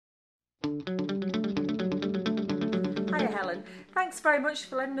Hiya Helen, thanks very much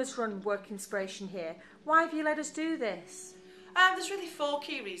for letting us run Work Inspiration here. Why have you let us do this? There's really four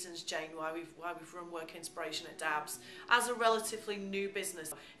key reasons, Jane, why we've run Work Inspiration at Dabbs. As a relatively new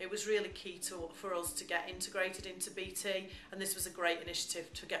business, it was really key for us to get integrated into BT, and this was a great initiative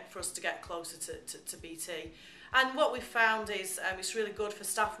for us to get closer to BT. And what we've found is it's really good for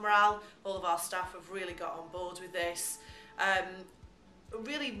staff morale. All of our staff have really got on board with this.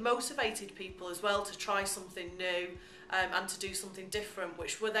 Really motivated people as well to try something new and to do something different,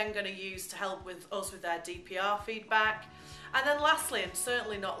 which we're then going to use to help us with their DPR feedback. And then lastly, and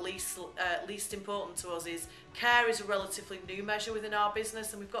certainly not least important to us, is care is a relatively new measure within our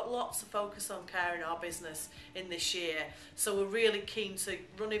business, and we've got lots of focus on care in our business in this year. So we're really keen to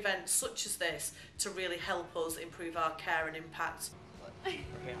run events such as this to really help us improve our care and impact. Okay,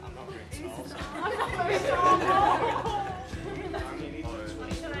 I'm not very tall. So.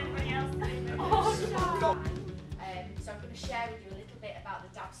 So I'm going to share with you a little bit about the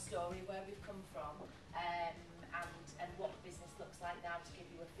Dabbs story, where we've come from, and what the business looks like now, to give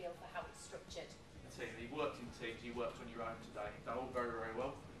you a feel for how it's structured. You worked in teams, you worked on your own today, you've done all very, very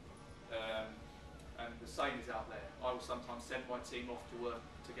well. And the same is out there. I will sometimes send my team off to work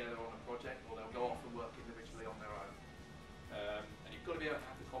together on a project, or they'll go off and work individually on their own. And you've got to be able to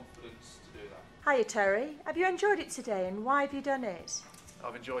have the confidence to do that. Hiya Terry, have you enjoyed it today and why have you done it?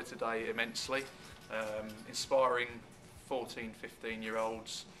 I've enjoyed today immensely, inspiring 14,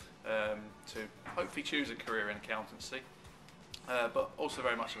 15-year-olds to hopefully choose a career in accountancy. But also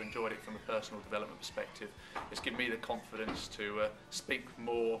very much I've enjoyed it from a personal development perspective. It's given me the confidence to speak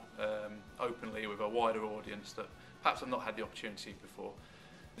more openly with a wider audience that perhaps I've not had the opportunity before.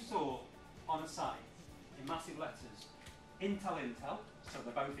 We saw on a site in massive letters, Intel, so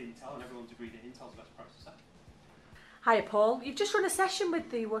they're both Intel and everyone's agreed that Intel's the best processor. Hiya Paul, you've just run a session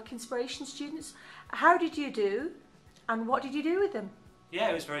with the Work Inspiration students. How did you do and what did you do with them? Yeah,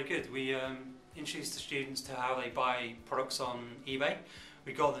 it was very good. We introduced the students to how they buy products on eBay.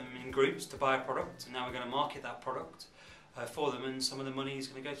 We got them in groups to buy a product, and now we're going to market that product for them, and some of the money is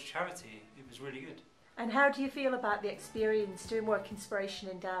going to go to charity. It was really good. And how do you feel about the experience doing Work Inspiration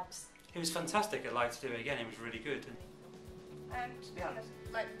in Dabbs? It was fantastic. I'd like to do it again. It was really good. To be honest,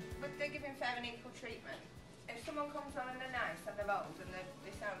 they're giving fair and equal treatment. If someone comes on and they're nice and they're old and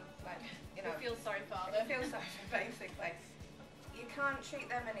they sound like, you know, we feel sorry for them. Feel sorry for them, basically. You can't treat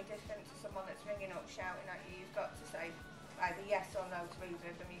them any different to someone that's ringing up shouting at you. You've got to say either yes or no to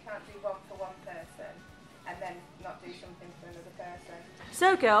either of them. You can't do one for one person and then not do something for another person.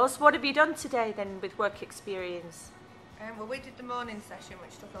 So girls, what have you done today then with Work Experience? Well, we did the morning session,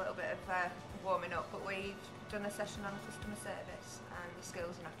 which took a little bit of warming up, but we've done a session on customer service and the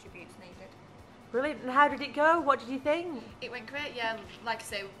skills and attributes needed. Brilliant. And how did it go? What did you think? It went great, yeah. Like I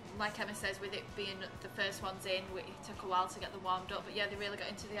say, like Emma says, with it being the first ones in, it took a while to get them warmed up, but yeah, they really got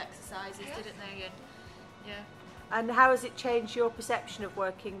into the exercises, didn't they? And yeah. And how has it changed your perception of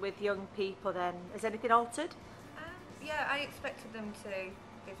working with young people then? Has anything altered? Yeah, I expected them to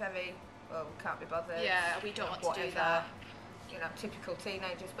be very, well, can't be bothered. Yeah, we don't want to do that. You know, typical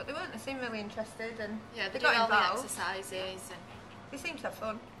teenagers, but they weren't. They seemed really interested, and yeah, they got got involved. All the exercises, and they seemed to have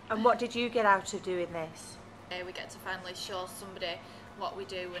fun. And what did you get out of doing this? We get to finally show somebody what we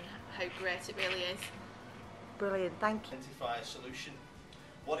do and how great it really is. Brilliant, thank you. Identify a solution.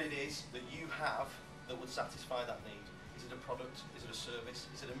 What it is that you have that would satisfy that need. Is it a product? Is it a service?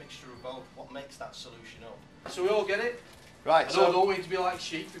 Is it a mixture of both? What makes that solution up? So we all get it? Right, so don't need to be like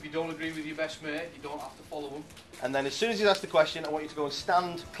sheep. If you don't agree with your best mate, you don't have to follow them. And then as soon as he's asked the question, I want you to go and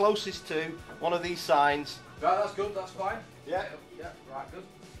stand closest to one of these signs. Right, that's good, that's fine. Yeah. Yeah, right, good.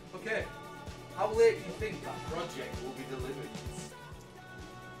 Okay, how late do you think that project will be delivered?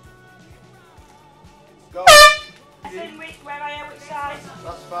 Go. Where I am, which side?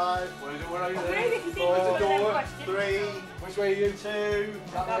 That's 5. Where are you there? Really, if you think 4, 3, Which way are you? 2,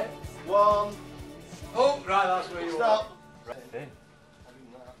 That way? 1. Oh, right, that's where you are. Stop.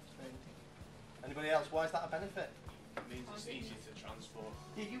 Anybody else? Why is that a benefit? It means it's easy to transport.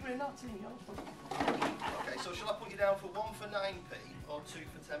 Yeah, you were not in Okay, so shall I put you down for 1 for 9p or 2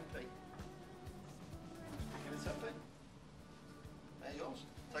 for 10p? Give it 10p. There yours.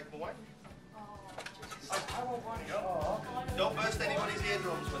 Take them away. Don't burst anybody's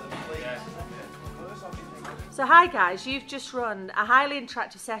eardrums with them, please. So hi guys, you've just run a highly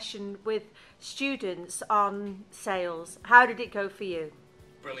interactive session with students on sales. How did it go for you?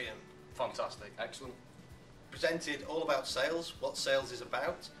 Brilliant. Fantastic. Excellent. Presented all about sales, what sales is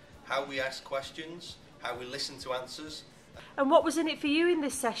about, how we ask questions, how we listen to answers. And what was in it for you in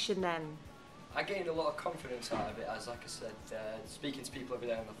this session then? I gained a lot of confidence out of it, as like I said, speaking to people every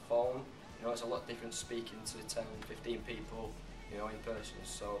day on the phone, you know, it's a lot different speaking to 10, 15 people, you know, in person.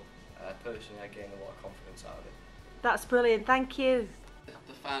 So personally, I gained a lot of confidence out of it. That's brilliant, thank you.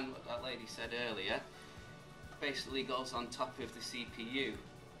 The fan, what that lady said earlier, basically goes on top of the CPU,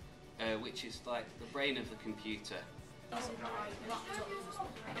 which is like the brain of the computer. There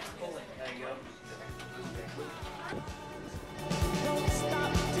you go.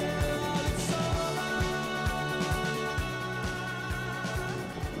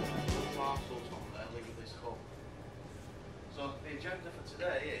 Parcels on there, look at this cup. So the agenda for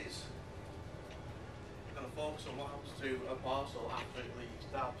today is we're going to focus on what happens to a parcel after it leaves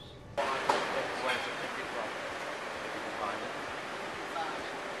Dabs. Where to pick it from, if you can find it.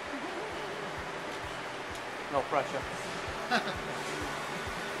 No pressure.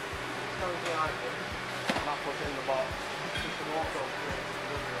 Goes behind it, and that puts it in the box. Just an auto creates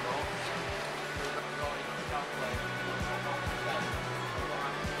the remote. So we've got to go into the calculator.